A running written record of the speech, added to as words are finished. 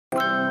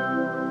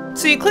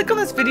So you click on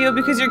this video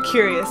because you're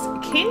curious,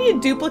 can you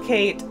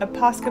duplicate a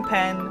Posca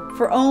pen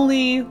for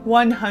only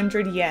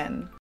 100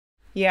 yen?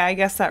 Yeah, I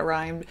guess that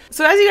rhymed.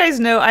 So as you guys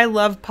know, I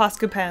love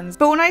Posca pens,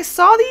 but when I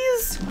saw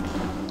these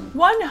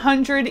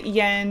 100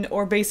 yen,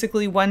 or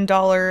basically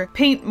 $1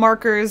 paint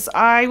markers,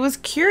 I was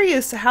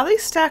curious how they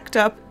stacked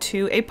up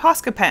to a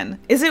Posca pen.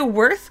 Is it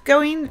worth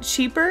going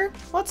cheaper?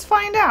 Let's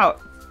find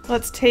out.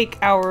 Let's take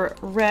our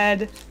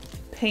red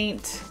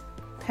paint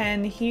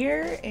pen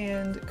here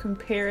and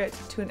compare it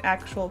to an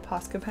actual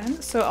Posca pen.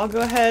 So I'll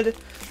go ahead,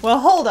 well,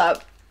 hold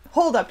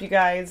up you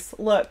guys,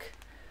 look,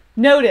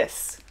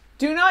 notice,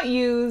 do not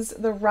use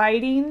the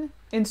writing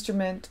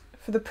instrument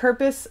for the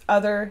purpose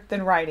other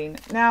than writing.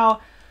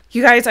 Now,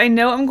 you guys, I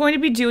know I'm going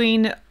to be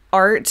doing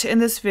art in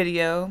this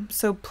video,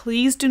 so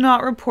please do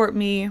not report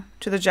me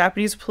to the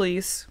Japanese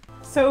police.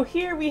 So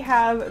here we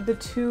have the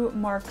two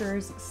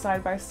markers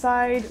side by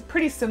side,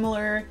 pretty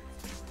similar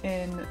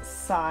in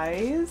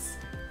size.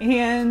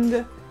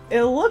 And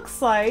it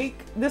looks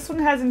like this one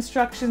has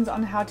instructions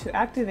on how to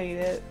activate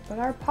it, but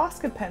our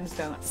Posca pens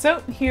don't.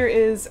 So here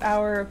is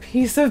our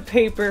piece of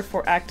paper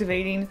for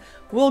activating.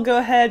 We'll go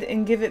ahead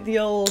and give it the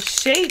old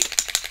shake.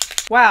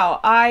 Wow,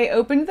 I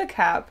opened the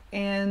cap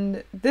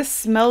and this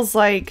smells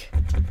like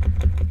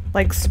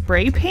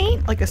spray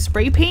paint, like a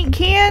spray paint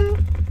can.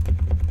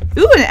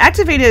 Ooh, and it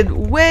activated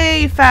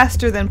way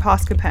faster than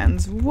Posca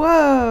pens.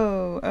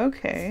 Whoa,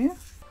 okay.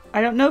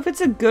 I don't know if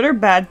it's a good or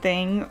bad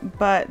thing,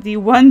 but the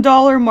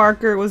 $1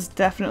 marker was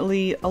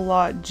definitely a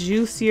lot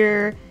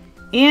juicier,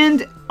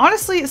 and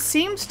honestly, it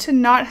seems to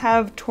not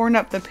have torn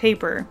up the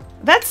paper.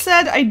 That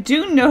said, I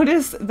do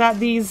notice that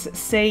these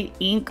say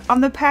ink on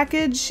the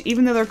package,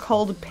 even though they're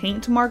called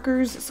paint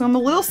markers, so I'm a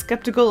little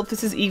skeptical if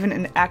this is even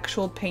an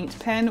actual paint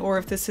pen or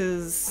if this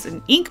is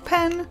an ink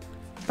pen,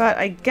 but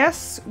I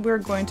guess we're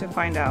going to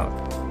find out.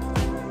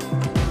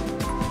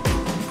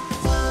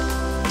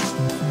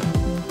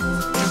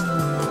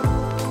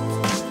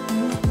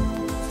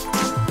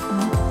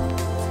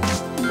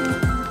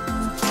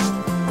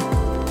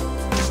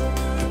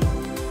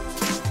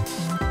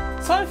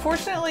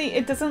 Unfortunately,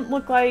 it doesn't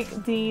look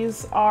like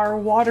these are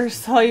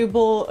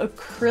water-soluble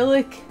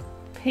acrylic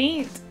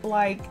paint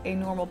like a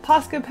normal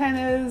Posca pen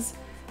is.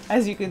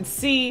 As you can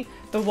see,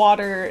 the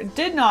water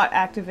did not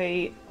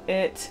activate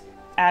it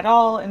at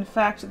all. In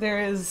fact,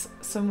 there is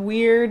some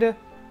weird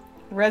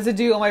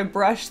residue on my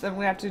brush that I'm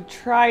going to have to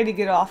try to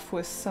get off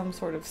with some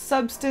sort of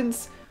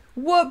substance.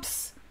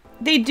 Whoops!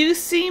 They do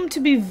seem to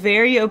be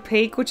very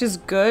opaque, which is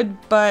good,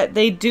 but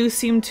they do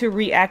seem to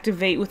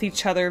reactivate with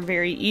each other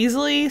very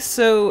easily.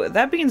 So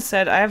that being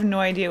said, I have no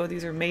idea what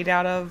these are made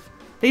out of.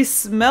 They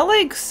smell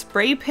like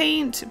spray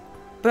paint,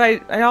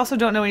 but I also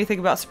don't know anything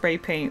about spray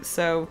paint,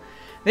 so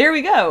there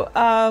we go.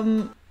 A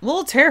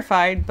little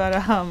terrified,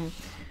 but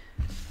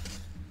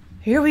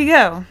here we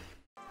go.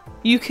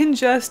 You can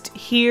just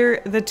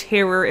hear the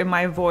terror in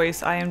my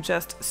voice. I am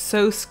just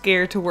so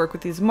scared to work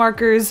with these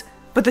markers,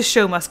 but the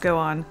show must go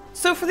on.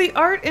 So for the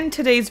art in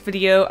today's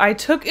video, I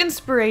took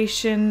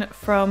inspiration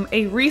from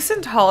a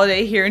recent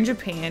holiday here in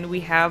Japan. We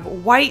have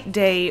White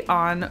Day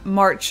on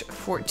March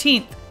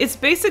 14th. It's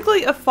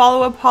basically a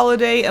follow-up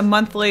holiday a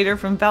month later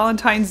from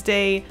Valentine's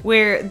Day,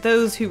 where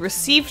those who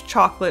received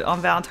chocolate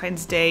on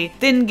Valentine's Day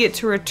then get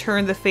to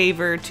return the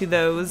favor to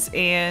those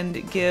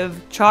and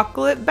give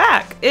chocolate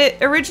back. It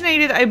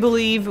originated, I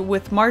believe,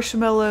 with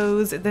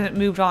marshmallows, then it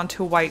moved on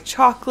to white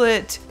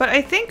chocolate, but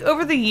I think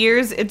over the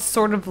years it's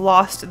sort of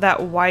lost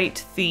that white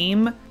theme.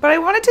 But I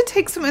wanted to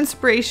take some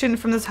inspiration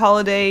from this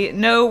holiday.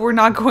 No, we're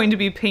not going to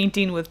be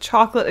painting with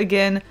chocolate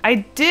again. I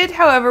did,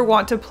 however,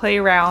 want to play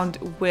around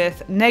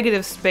with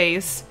negative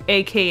space,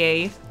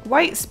 aka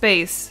white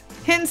space,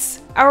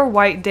 hence our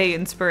White Day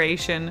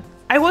inspiration.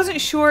 I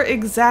wasn't sure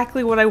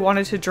exactly what I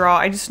wanted to draw,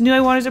 I just knew I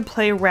wanted to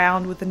play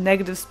around with the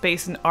negative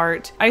space in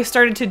art. I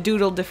started to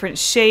doodle different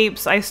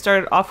shapes. I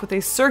started off with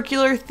a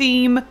circular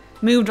theme,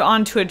 moved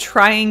on to a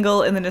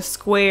triangle and then a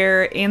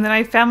square, and then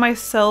I found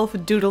myself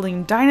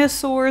doodling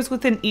dinosaurs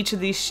within each of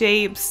these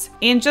shapes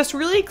and just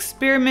really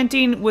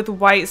experimenting with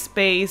white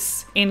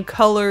space and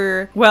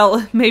color.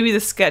 Well, maybe the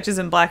sketch is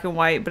in black and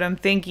white, but I'm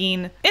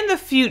thinking in the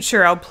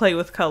future I'll play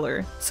with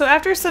color. So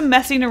after some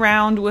messing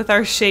around with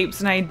our shapes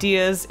and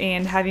ideas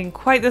and having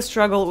quite the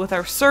struggle with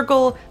our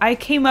circle, I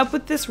came up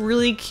with this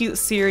really cute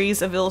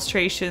series of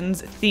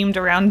illustrations themed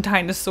around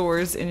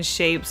dinosaurs and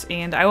shapes,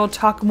 and I will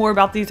talk more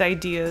about these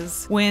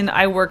ideas when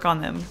I work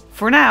on them.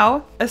 For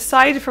now,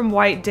 aside from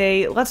White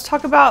Day, let's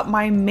talk about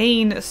my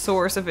main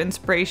source of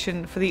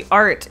inspiration for the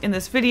art in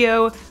this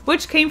video,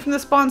 which came from the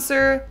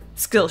sponsor,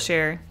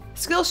 Skillshare.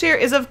 Skillshare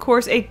is of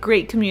course a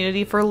great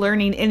community for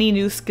learning any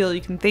new skill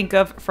you can think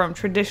of, from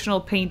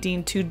traditional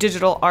painting to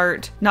digital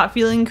art. Not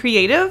feeling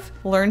creative?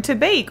 Learn to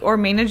bake or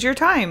manage your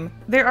time.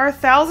 There are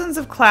thousands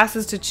of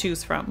classes to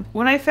choose from.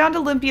 When I found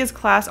Olympia's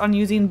class on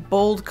using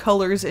bold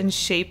colors in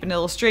shape and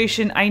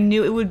illustration, I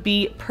knew it would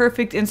be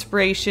perfect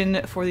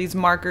inspiration for these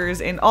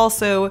markers and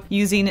also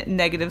using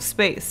negative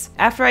space.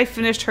 After I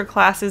finished her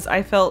classes,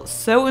 I felt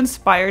so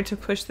inspired to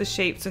push the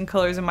shapes and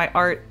colors in my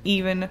art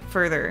even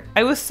further.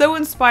 I was so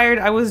inspired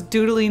I was was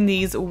doodling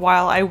these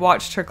while I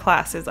watched her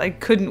classes. I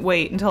couldn't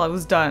wait until I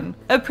was done.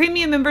 A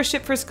premium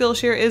membership for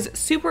Skillshare is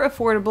super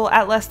affordable.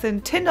 At less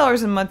than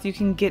 $10 a month, you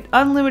can get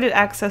unlimited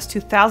access to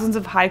thousands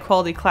of high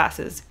quality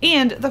classes.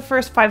 And the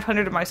first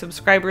 500 of my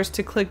subscribers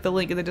to click the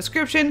link in the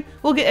description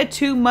will get a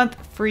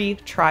 2-month free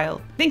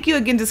trial. Thank you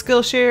again to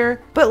Skillshare,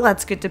 but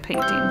let's get to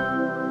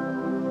painting.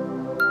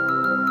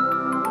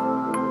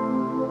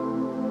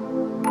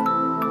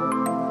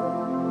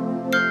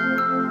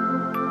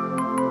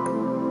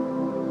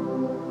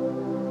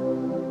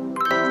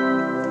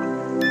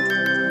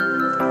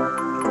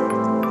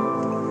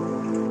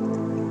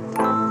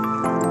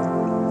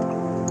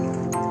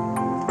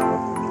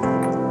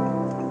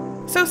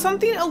 So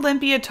something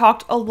Olympia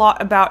talked a lot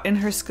about in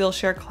her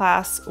Skillshare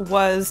class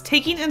was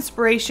taking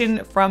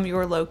inspiration from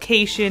your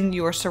location,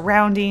 your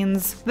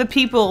surroundings, the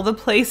people, the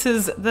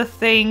places, the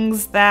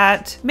things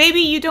that maybe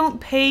you don't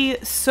pay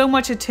so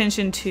much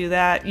attention to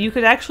that you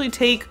could actually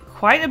take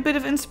quite a bit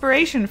of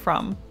inspiration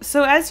from.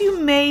 So as you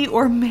may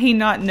or may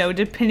not know,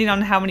 depending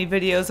on how many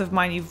videos of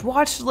mine you've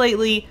watched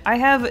lately, I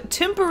have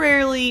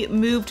temporarily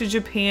moved to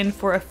Japan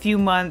for a few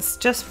months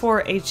just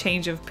for a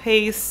change of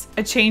pace,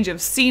 a change of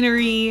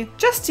scenery,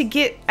 just to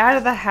get out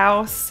of the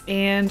house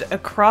and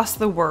across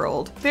the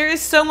world. There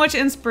is so much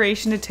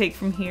inspiration to take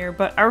from here,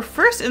 but our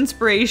first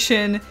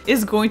inspiration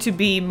is going to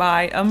be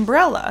my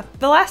umbrella.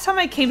 The last time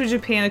I came to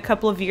Japan a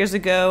couple of years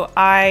ago,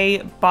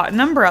 I bought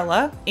an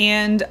umbrella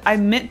and I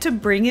meant to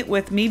bring it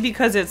with me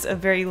because it's a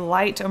very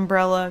light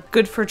umbrella,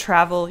 good for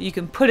travel. You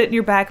can put it in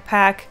your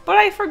backpack, but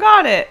I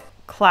forgot it.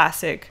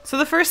 Classic. So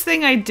the first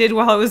thing I did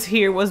while I was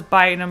here was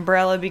buy an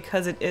umbrella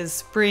because it is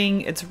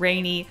spring, it's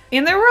rainy,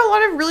 and there were a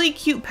lot of really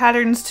cute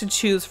patterns to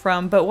choose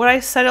from, but what I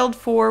settled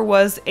for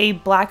was a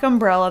black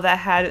umbrella that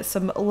had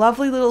some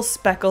lovely little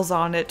speckles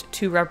on it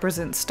to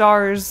represent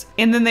stars,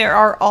 and then there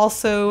are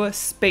also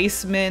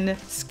spacemen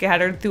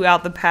scattered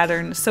throughout the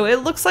pattern, so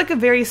it looks like a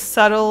very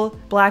subtle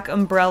black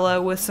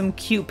umbrella with some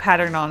cute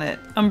pattern on it.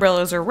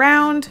 Umbrellas are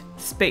round,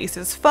 space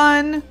is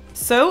fun,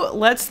 so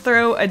let's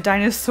throw a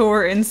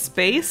dinosaur in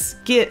space,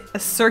 get a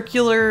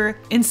circular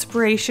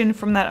inspiration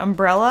from that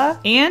umbrella,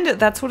 and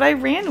that's what I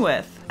ran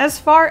with. As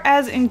far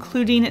as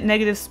including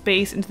negative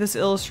space into this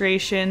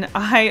illustration,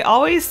 I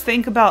always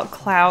think about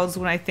clouds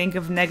when I think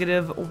of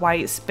negative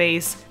white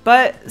space,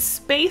 but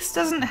space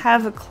doesn't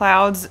have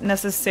clouds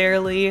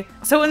necessarily.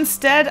 So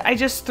instead, I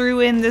just threw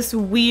in this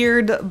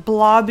weird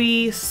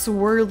blobby,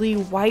 swirly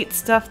white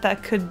stuff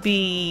that could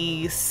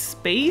be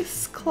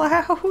space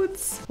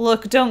clouds.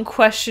 Look, don't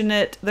question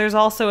it. There's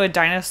also a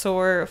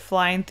dinosaur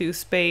flying through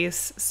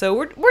space, so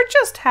we're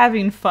just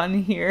having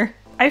fun here.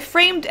 I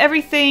framed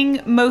everything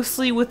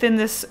mostly within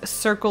this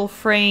circle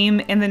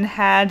frame and then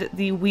had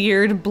the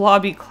weird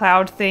blobby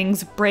cloud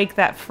things break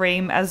that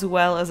frame as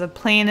well as a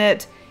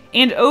planet.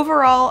 And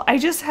overall, I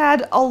just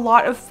had a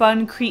lot of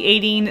fun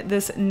creating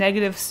this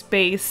negative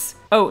space.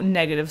 Oh,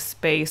 negative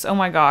space. Oh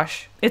my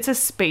gosh. It's a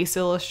space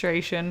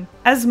illustration.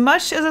 As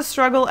much as a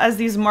struggle as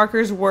these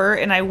markers were,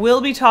 and I will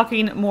be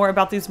talking more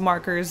about these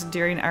markers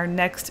during our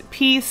next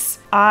piece,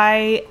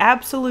 I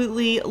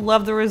absolutely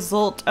love the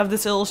result of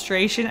this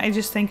illustration. I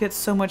just think it's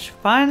so much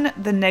fun.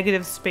 The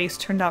negative space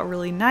turned out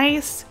really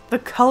nice. The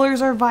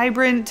colors are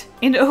vibrant.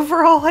 And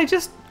overall,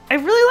 I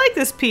really like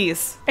this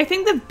piece. I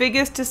think the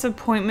biggest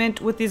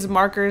disappointment with these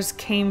markers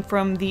came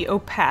from the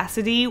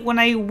opacity. When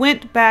I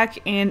went back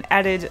and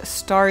added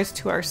stars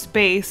to our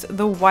space,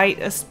 the white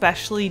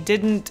especially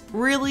didn't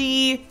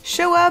really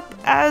show up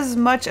as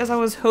much as I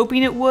was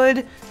hoping it would.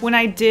 When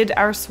I did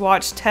our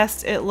swatch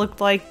test, it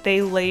looked like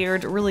they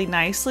layered really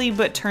nicely,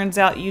 but turns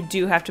out you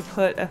do have to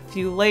put a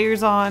few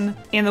layers on,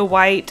 and the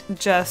white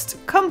just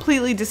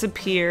completely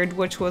disappeared,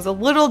 which was a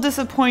little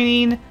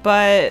disappointing,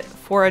 but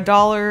for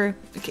 $1,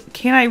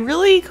 can I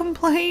really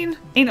complain?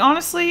 And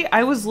honestly,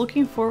 I was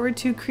looking forward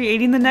to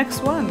creating the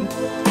next one.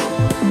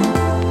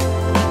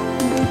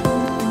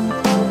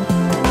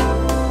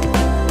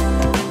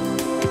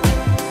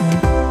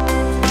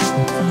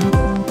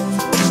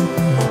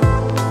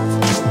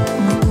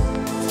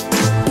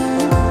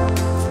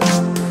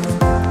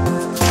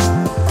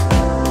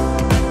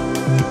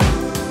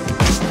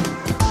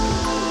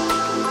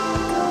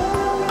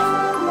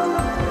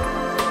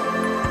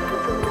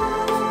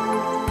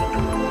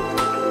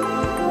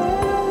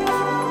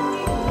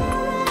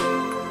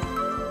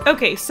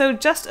 Okay, so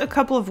just a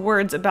couple of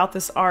words about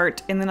this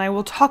art, and then I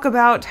will talk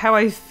about how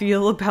I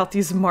feel about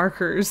these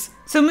markers.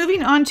 So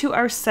moving on to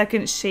our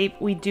second shape,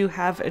 we do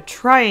have a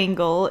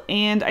triangle,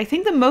 and I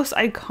think the most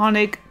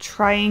iconic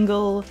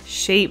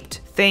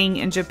triangle-shaped thing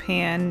in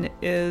Japan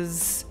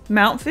is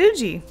Mount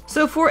Fuji.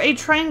 So for a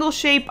triangle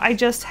shape, I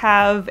just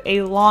have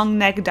a long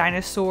neck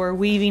dinosaur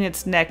weaving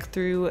its neck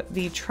through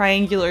the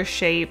triangular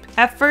shape.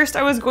 At first,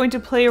 I was going to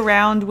play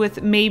around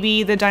with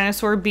maybe the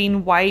dinosaur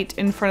being white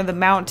in front of the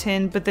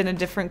mountain, but then a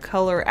different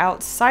color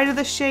outside of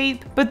the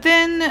shape. But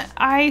then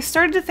I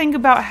started to think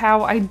about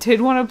how I did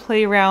want to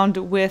play around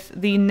with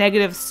the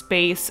negative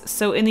space.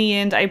 So in the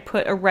end, I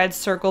put a red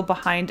circle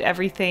behind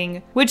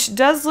everything, which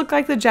does look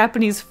like the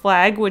Japanese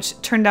flag, which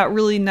turned out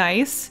really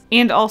nice,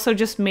 and also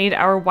just made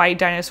our white white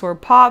dinosaur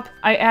pop.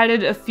 I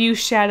added a few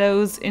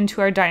shadows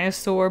into our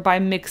dinosaur by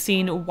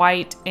mixing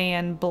white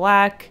and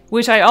black,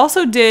 which I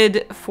also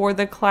did for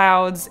the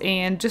clouds,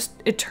 and just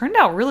it turned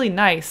out really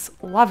nice.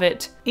 Love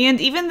it. And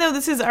even though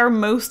this is our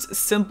most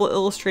simple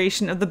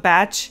illustration of the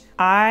batch,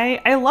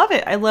 I love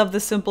it. I love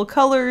the simple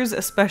colors,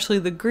 especially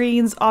the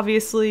greens,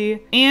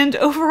 obviously. And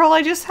overall,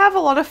 I just have a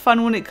lot of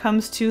fun when it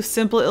comes to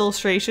simple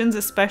illustrations,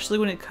 especially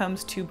when it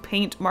comes to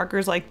paint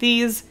markers like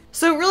these.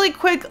 So really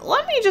quick,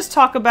 let me just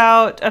talk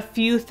about a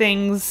few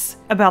things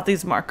about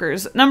these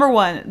markers. Number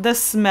one, the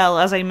smell,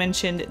 as I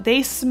mentioned,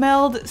 they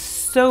smelled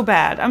so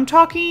bad. I'm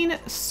talking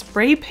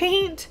spray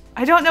paint.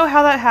 I don't know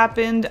how that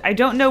happened. I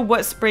don't know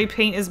what spray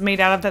paint is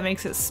made out of that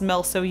makes it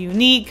smell so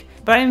unique,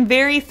 but I'm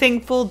very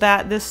thankful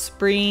that the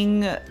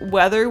spring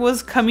weather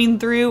was coming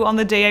through on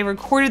the day I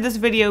recorded this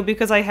video,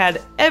 because I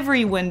had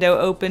every window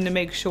open to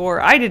make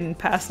sure I didn't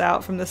pass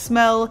out from the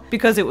smell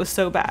because it was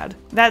so bad.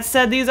 That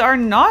said, these are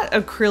not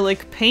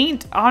acrylic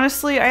paint.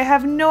 Honestly, I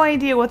have no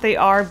idea what they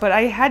are, but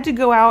I had to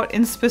go out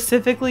and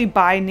specifically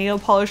buy nail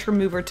polish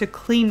remover to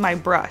clean my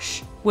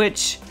brush.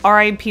 Which,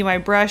 RIP my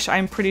brush,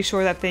 I'm pretty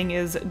sure that thing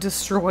is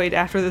destroyed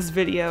after this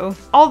video.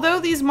 Although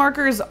these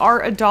markers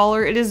are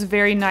 $1, it is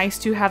very nice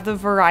to have the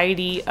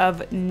variety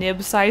of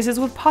nib sizes.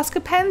 With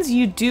Posca Pens,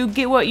 you do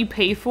get what you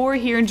pay for.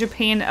 Here in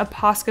Japan, a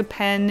Posca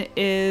Pen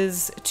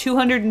is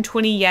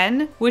 220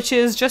 yen, which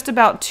is just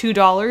about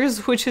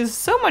 $2, which is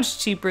so much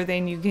cheaper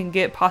than you can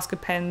get Posca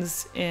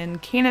Pens in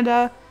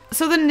Canada.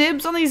 So the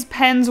nibs on these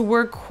pens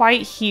were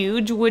quite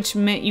huge, which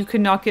meant you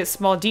could not get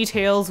small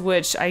details,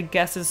 which I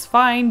guess is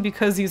fine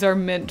because these are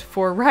meant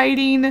for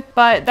writing.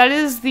 But that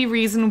is the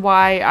reason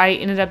why I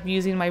ended up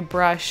using my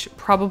brush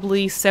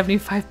probably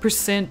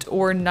 75%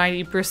 or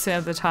 90%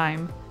 of the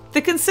time.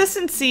 The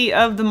consistency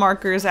of the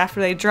markers after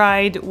they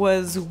dried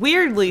was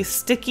weirdly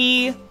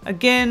sticky.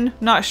 Again,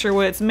 not sure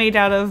what it's made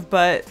out of,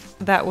 but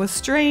that was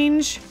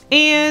strange.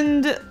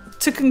 And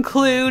to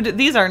conclude,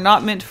 these are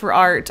not meant for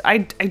art. I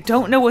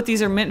don't know what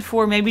these are meant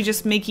for, maybe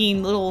just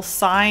making little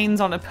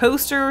signs on a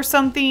poster or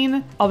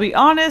something. I'll be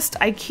honest,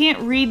 I can't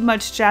read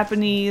much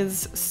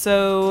Japanese,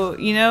 so,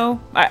 you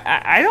know,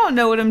 I don't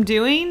know what I'm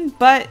doing,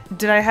 but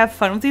did I have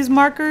fun with these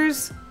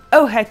markers?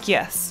 Oh heck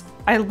yes.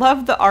 I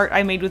love the art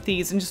I made with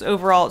these, and just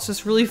overall, it's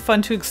just really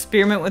fun to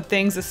experiment with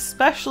things,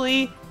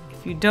 especially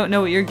if you don't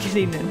know what you're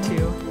getting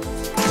into.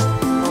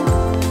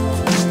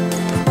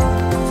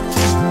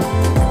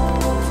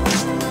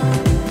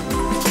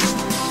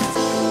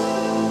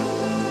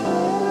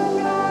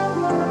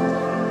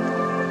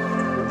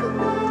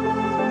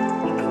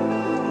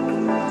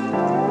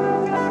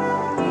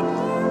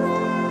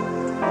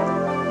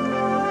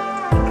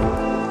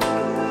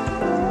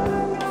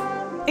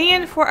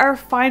 And for our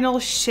final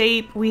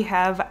shape, we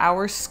have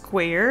our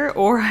square,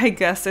 or I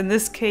guess in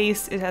this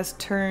case, it has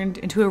turned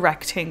into a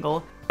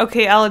rectangle.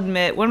 Okay, I'll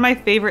admit, one of my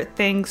favorite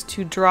things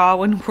to draw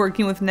when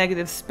working with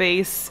negative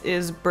space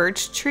is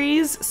birch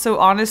trees. So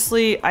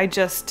honestly, I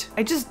just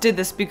did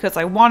this because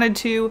I wanted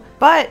to.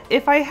 But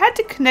if I had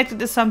to connect it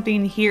to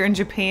something here in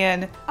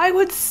Japan, I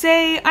would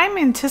say I'm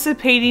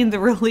anticipating the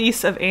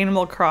release of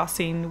Animal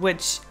Crossing,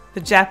 which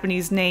the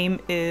Japanese name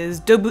is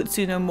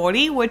Dobutsu no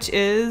Mori, which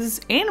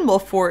is animal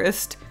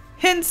forest,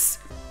 hence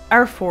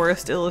our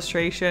forest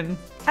illustration.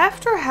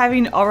 After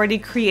having already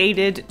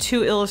created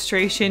 2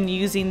 illustrations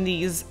using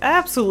these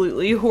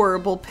absolutely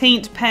horrible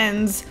paint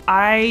pens,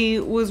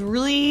 I was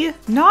really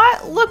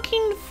not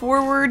looking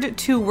forward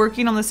to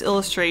working on this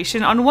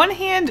illustration. On one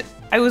hand,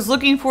 I was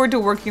looking forward to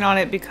working on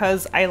it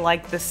because I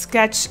liked the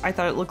sketch, I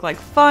thought it looked like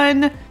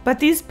fun, but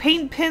these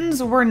paint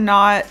pens were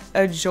not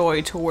a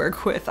joy to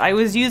work with. I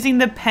was using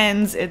the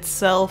pens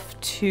itself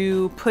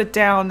to put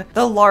down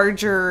the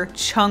larger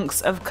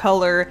chunks of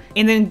color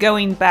and then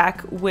going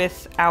back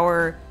with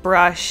our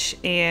brush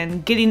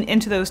and getting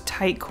into those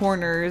tight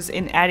corners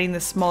and adding the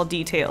small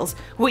details.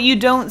 What you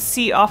don't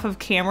see off of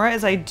camera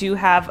is I do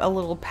have a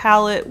little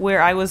palette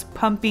where I was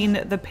pumping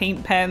the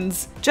paint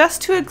pens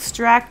just to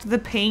extract the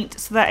paint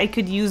so that I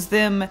could use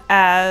them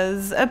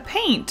as a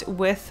paint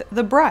with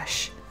the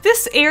brush.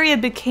 This area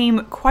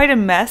became quite a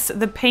mess.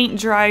 The paint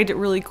dried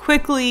really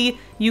quickly.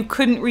 You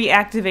couldn't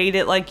reactivate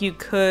it like you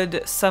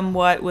could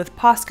somewhat with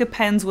Posca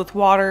Pens with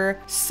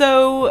water.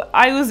 So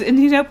I was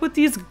ending up with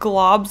these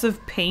globs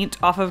of paint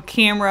off of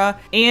camera,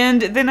 and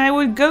then I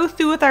would go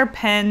through with our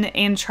pen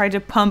and try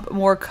to pump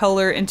more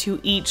color into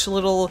each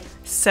little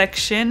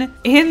section,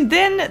 and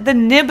then the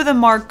nib of the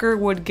marker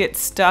would get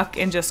stuck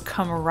and just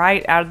come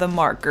right out of the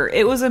marker.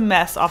 It was a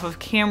mess off of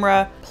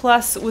camera,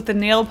 plus with the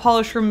nail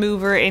polish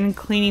remover and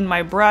cleaning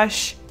my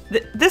brush.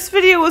 This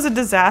video was a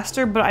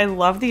disaster, but I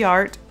love the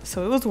art,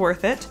 so it was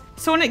worth it.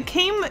 So when it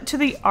came to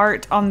the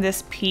art on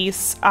this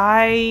piece,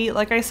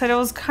 like I said, I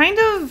was kind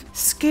of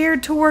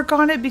scared to work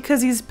on it because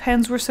these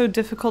pens were so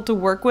difficult to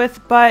work with,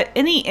 but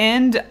in the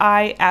end,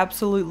 I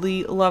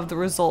absolutely love the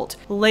result.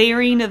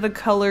 Layering the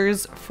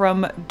colors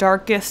from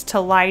darkest to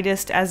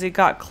lightest as it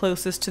got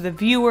closest to the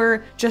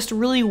viewer just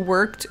really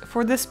worked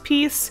for this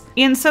piece.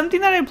 And something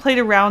that I played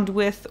around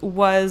with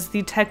was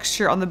the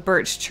texture on the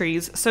birch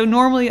trees. So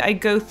normally I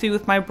go through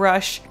with my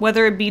brush,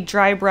 whether it be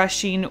dry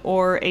brushing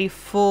or a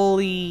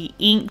fully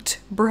inked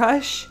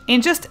brush,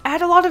 and just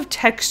add a lot of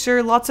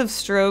texture, lots of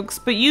strokes,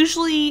 but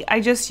usually I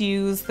just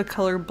use the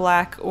color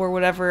black or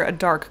whatever a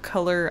dark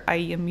color I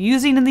am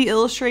using in the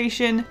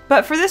illustration.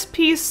 But for this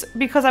piece,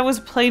 because I was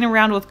playing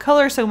around with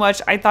color so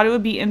much, I thought it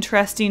would be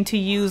interesting to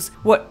use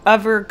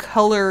whatever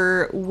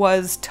color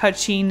was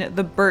touching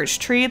the birch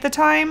tree at the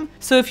time.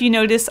 So if you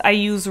notice, I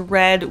use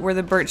red where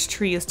the birch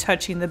tree is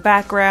touching the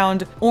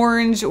background,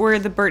 orange where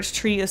the birch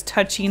tree is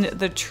touching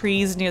the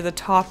trees near the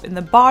top and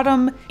the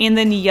bottom, and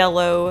then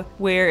yellow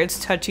where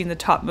it's touching the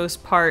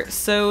topmost part.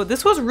 So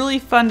this was really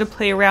fun to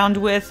play around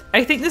with.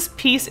 I think this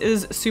piece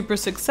is super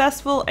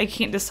successful. I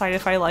can't decide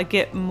if I like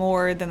it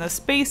more than the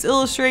space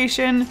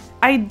illustration.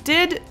 I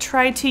did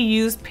try to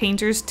use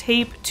painter's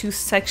tape to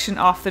section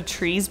off the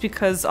trees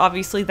because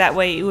obviously that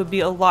way it would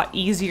be a lot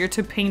easier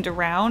to paint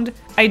around.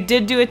 I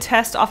did do a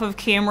test off of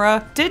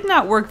camera. Did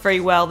not work very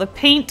well. The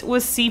paint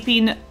was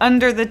seeping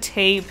under the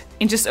tape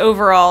and just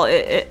overall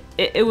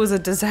it was a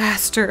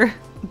disaster.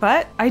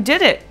 But I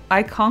did it.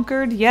 I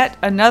conquered yet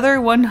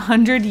another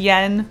 100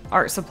 yen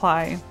art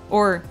supply,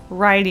 or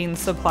writing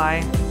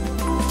supply.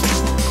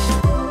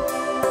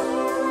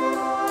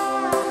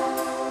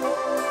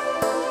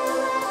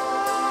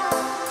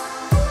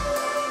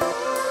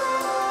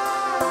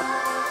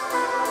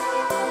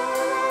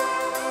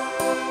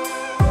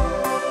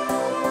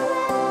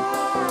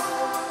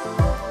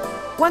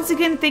 Once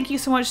again, thank you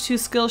so much to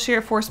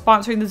Skillshare for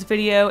sponsoring this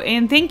video,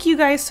 and thank you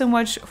guys so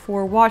much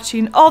for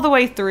watching all the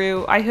way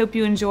through. I hope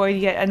you enjoyed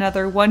yet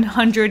another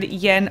 100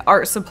 yen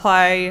art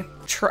supply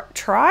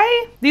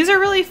try? These are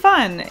really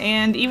fun,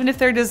 and even if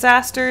they're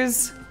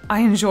disasters, I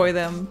enjoy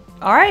them.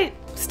 Alright,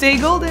 stay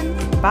golden.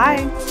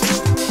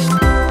 Bye.